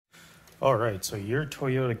All right, so your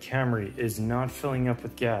Toyota Camry is not filling up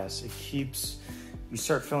with gas. You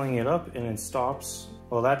start filling it up and it stops.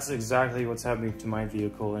 Well, that's exactly what's happening to my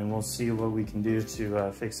vehicle, and we'll see what we can do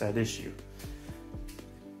to fix that issue.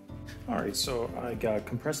 All right, so I got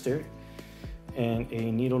compressed air and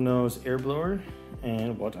a needle nose air blower,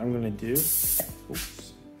 and what I'm gonna do,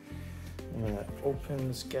 oops, I'm gonna open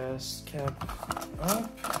this gas cap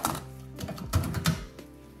up.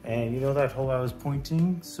 And you know that hole I was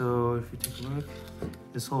pointing? So if you take a look,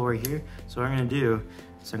 this hole right here. So what I'm gonna do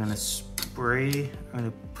is I'm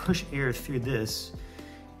gonna push air through this,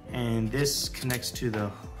 and this connects to the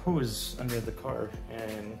hose under the car,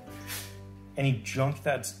 and any junk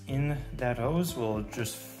that's in that hose will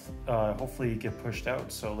just hopefully get pushed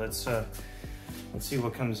out. So let's see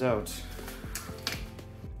what comes out.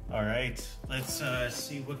 All right, let's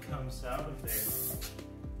see what comes out of there.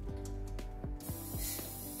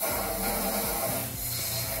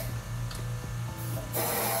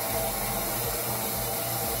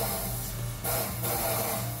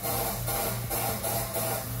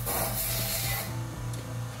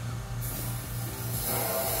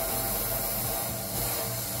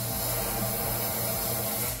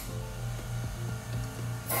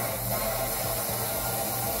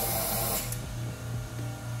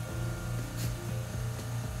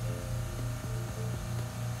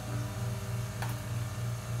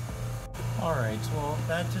 All right, well,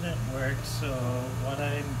 that didn't work, so what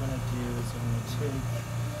I'm gonna do is I'm gonna take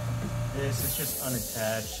this, it's just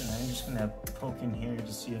unattached, and I'm just gonna poke in here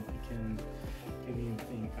to see if I can get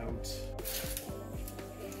anything out.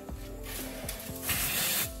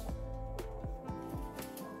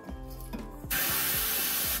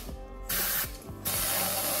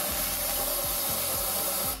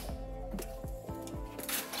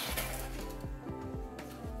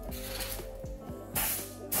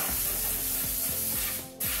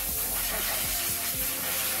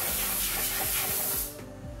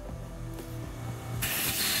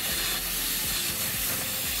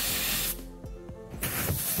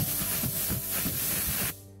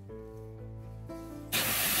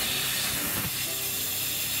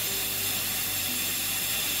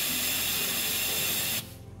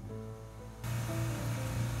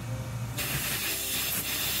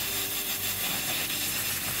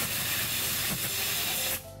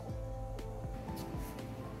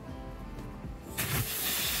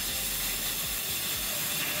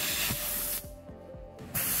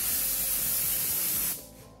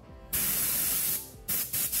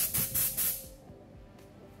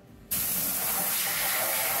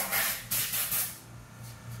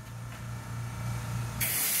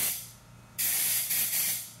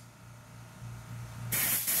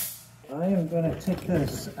 I am going to take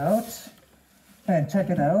this out and check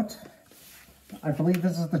it out. I believe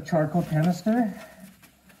this is the charcoal canister.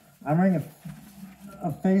 I'm wearing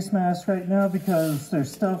a face mask right now because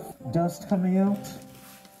there's dust coming out.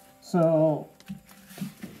 So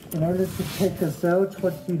in order to take this out,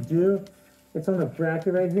 what you do, it's on a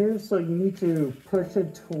bracket right here. So you need to push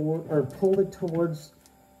it toward, or pull it towards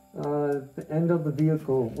the end of the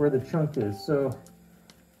vehicle where the chunk is. So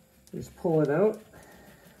just pull it out.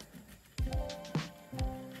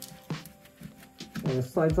 And it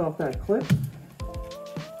slides off that clip.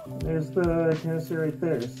 There's the canister right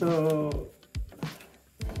there. So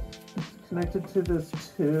it's connected to this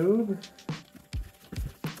tube.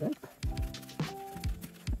 Okay.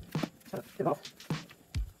 Get off.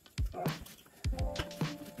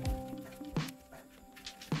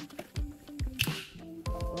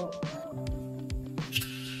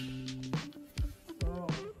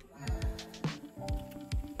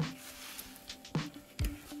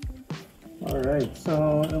 All right,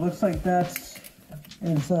 so it looks like that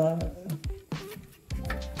is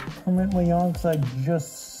permanently on because I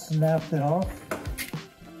just snapped it off.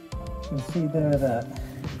 You can see there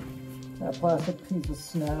that plastic piece is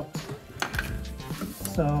snapped.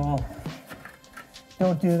 So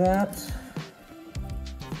don't do that.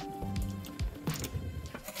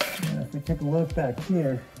 And if we take a look back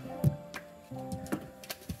here,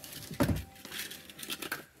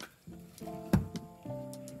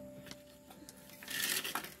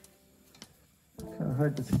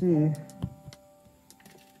 hard to see.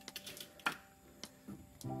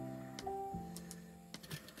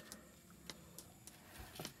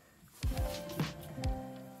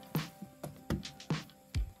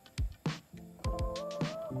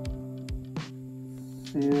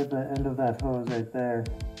 See the end of that hose right there.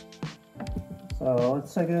 So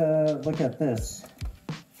let's take a look at this.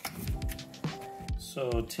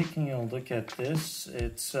 So taking a look at this,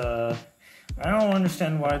 it's I don't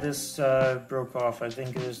understand why this broke off. I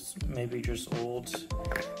think it's maybe just old.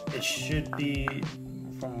 It it should be,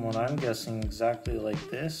 from what I'm guessing, exactly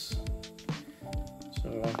like this.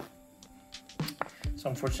 So it's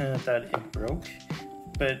unfortunate that it broke,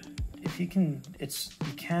 but if you can,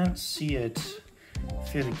 you can't see it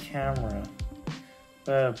through the camera,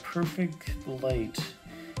 but a perfect light,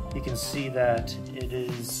 you can see that it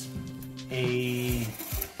is a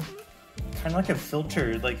kind of like a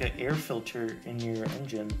filter, like an air filter in your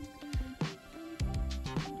engine.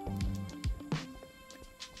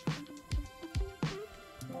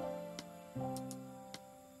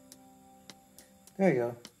 There you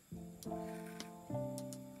go.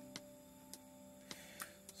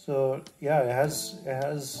 So yeah,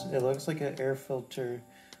 it looks like an air filter,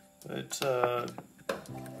 but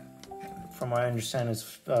from what I understand,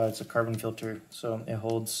 it's a carbon filter, so it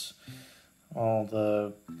holds all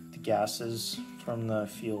the gases from the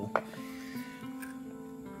fuel.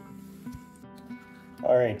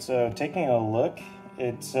 All right, so taking a look,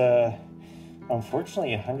 it's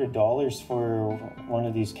unfortunately $100 for one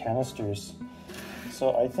of these canisters.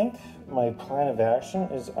 So I think my plan of action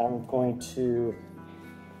is I'm going to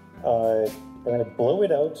blow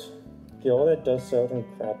it out, get all that dust out and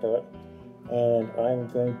crap out, and I'm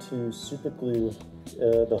going to super glue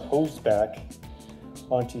the hose back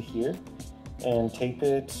onto here and tape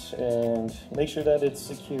it and make sure that it's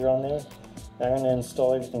secure on there. I'm going to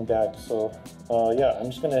install everything back. So yeah, I'm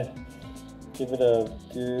just going to give it a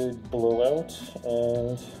good blowout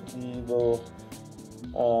and we will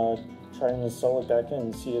try and install it back in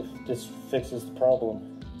and see if this fixes the problem.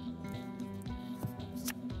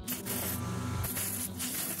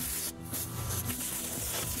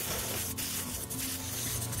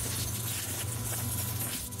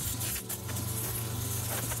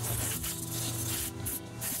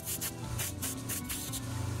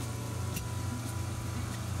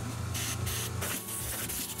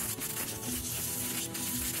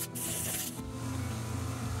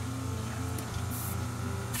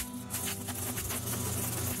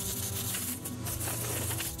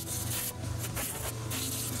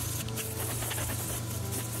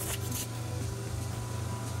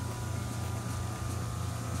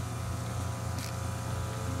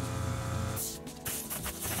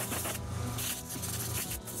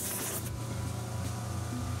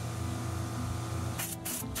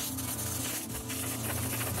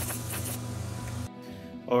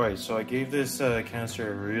 Alright, so I gave this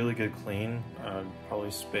canister a really good clean.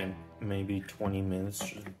 Probably spent maybe 20 minutes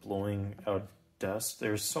just blowing out dust.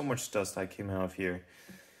 There's so much dust that came out of here.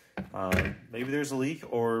 Maybe there's a leak,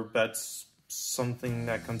 or that's something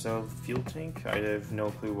that comes out of the fuel tank. I have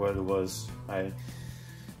no clue what it was. I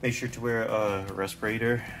made sure to wear a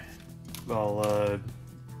respirator while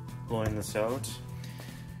blowing this out.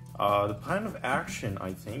 The plan of action,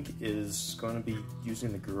 I think, is going to be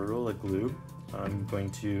using the Gorilla Glue. I'm going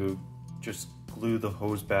to just glue the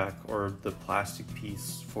hose back, or the plastic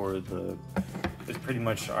piece for the, it's pretty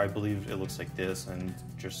much, I believe it looks like this, and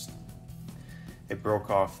just, it broke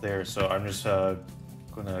off there, so I'm just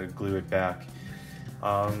gonna glue it back.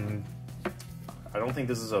 I don't think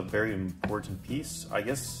this is a very important piece. I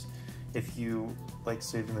guess if you like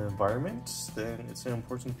saving the environment, then it's an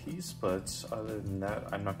important piece, but other than that,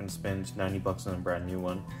 I'm not gonna spend 90 bucks on a brand new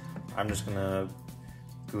one. I'm just gonna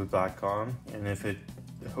glue it back on, and if the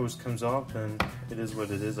hose comes off, then it is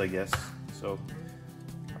what it is, I guess. So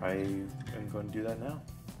I am going to do that now.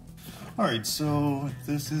 Alright, so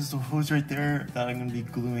this is the hose right there that I'm going to be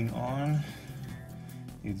gluing on.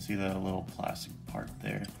 You can see that little plastic part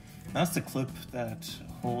there. That's the clip that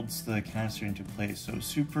holds the canister into place, so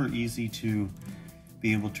super easy to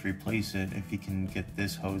be able to replace it if you can get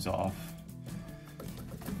this hose off.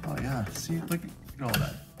 Oh yeah, see, look at all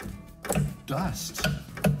that dust.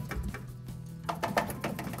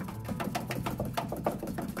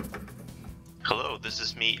 Hello, this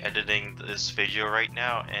is me editing this video right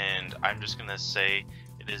now, and I'm just gonna say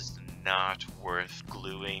it is not worth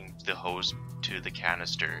gluing the hose to the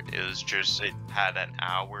canister. It had an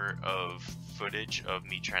hour of footage of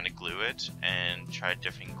me trying to glue it and tried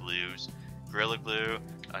different glues. Gorilla Glue,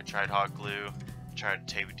 I tried hot glue, I tried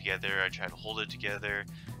to tape it together, I tried to hold it together.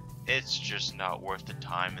 It's just not worth the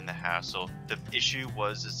time and the hassle. The issue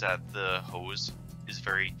is that the hose is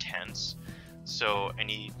very tense, so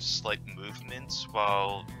any slight movements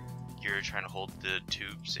while you're trying to hold the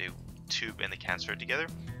tube and the canister together,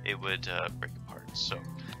 it would break apart. So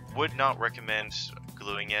would not recommend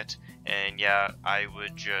gluing it. And yeah, I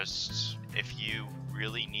would just, if you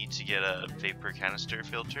really need to get a Vapour canister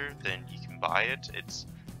filter, then you can buy it. It's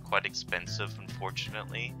quite expensive,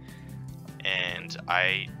 unfortunately, and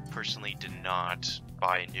I personally did not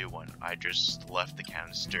buy a new one. I just left the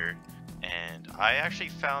canister and I actually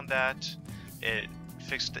found that it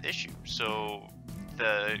fixed the issue. So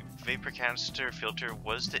the vapor canister filter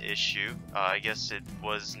was the issue. I guess it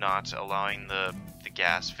was not allowing the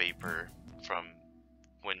gas vapor from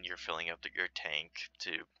when you're filling up your tank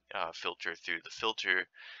to filter through the filter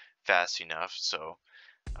fast enough. So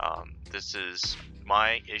this is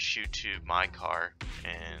my issue to my car,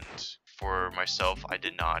 and for myself, I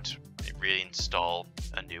did not reinstall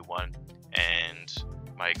a new one, and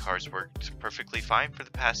my car's worked perfectly fine for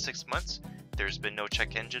the past 6 months. There's been no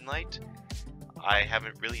check engine light. I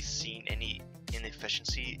haven't really seen any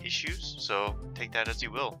inefficiency issues, so take that as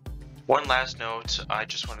you will. One last note, I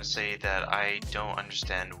just want to say that I don't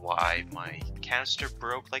understand why my canister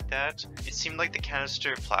broke like that. It seemed like the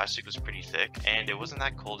canister plastic was pretty thick, and it wasn't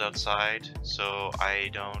that cold outside, so I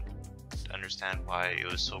don't understand why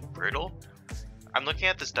it was so brittle. I'm looking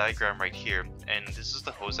at this diagram right here, and this is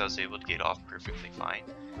the hose I was able to get off perfectly fine.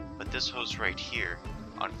 But this hose right here,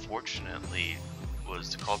 unfortunately,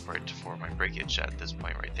 was the culprit for my breakage at this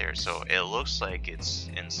point right there. So it looks like it's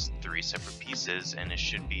in 3 separate pieces, and it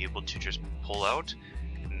should be able to just pull out.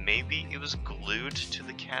 Maybe it was glued to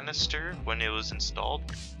the canister when it was installed.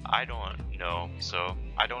 I don't know. So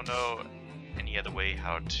I don't know any other way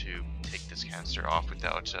how to take this canister off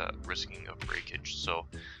without risking a breakage. So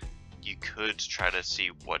you could try to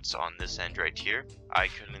see what's on this end right here. I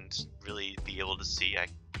couldn't really be able to see.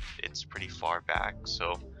 It's pretty far back,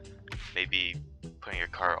 so maybe putting your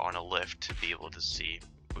car on a lift to be able to see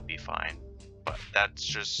would be fine. But that's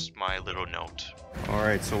just my little note.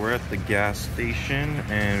 Alright, so we're at the gas station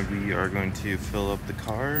and we are going to fill up the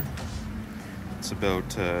car. It's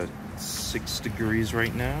about 6 degrees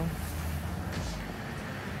right now,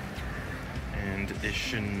 and it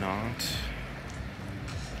should not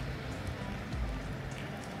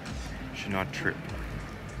trip.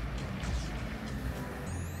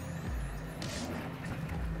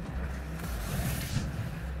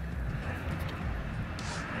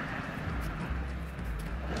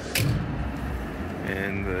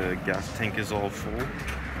 And the gas tank is all full.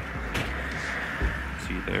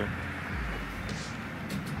 See there.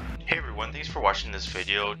 Hey everyone, thanks for watching this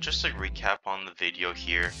video. Just a recap on the video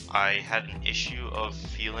here. I had an issue of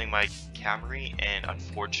fueling my Camry, and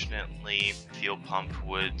unfortunately fuel pump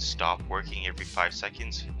would stop working every 5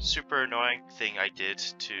 seconds. Super annoying. Thing I did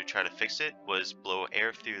to try to fix it was blow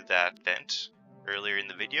air through that vent earlier in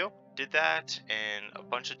the video. Did that and a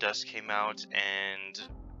bunch of dust came out, and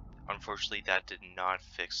unfortunately that did not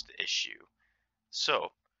fix the issue.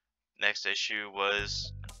 So next issue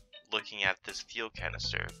was looking at this fuel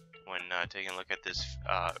canister. When taking a look at this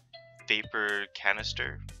vapor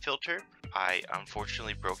canister filter, I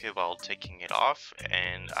unfortunately broke it while taking it off,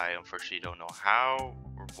 and I unfortunately don't know how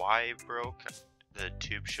or why it broke. The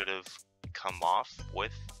tube should have come off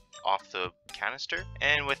the canister,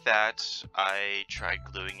 and with that I tried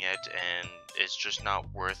gluing it, and it's just not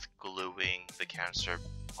worth gluing the canister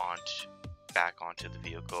back onto the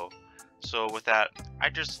vehicle. So with that, I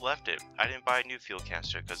just left it. I didn't buy a new fuel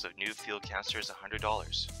canister because a new fuel canister is $100.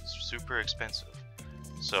 It's super expensive.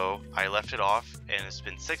 So I left it off, and it's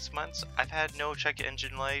been 6 months. I've had no check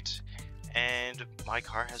engine light, and my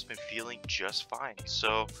car has been feeling just fine.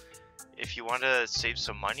 So if you want to save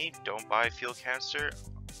some money, don't buy a fuel canister,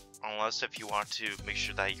 unless if you want to make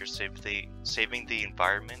sure that you're saving the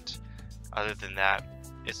environment. Other than that,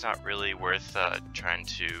 it's not really worth trying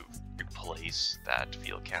to replace that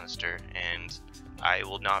fuel canister, and I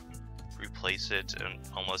will not replace it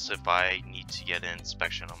unless if I need to get an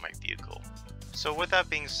inspection on my vehicle. So with that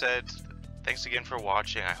being said, thanks again for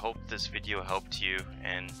watching. I hope this video helped you,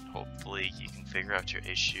 and hopefully you can figure out your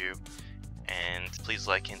issue. And please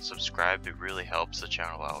like and subscribe, it really helps the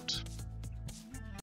channel out.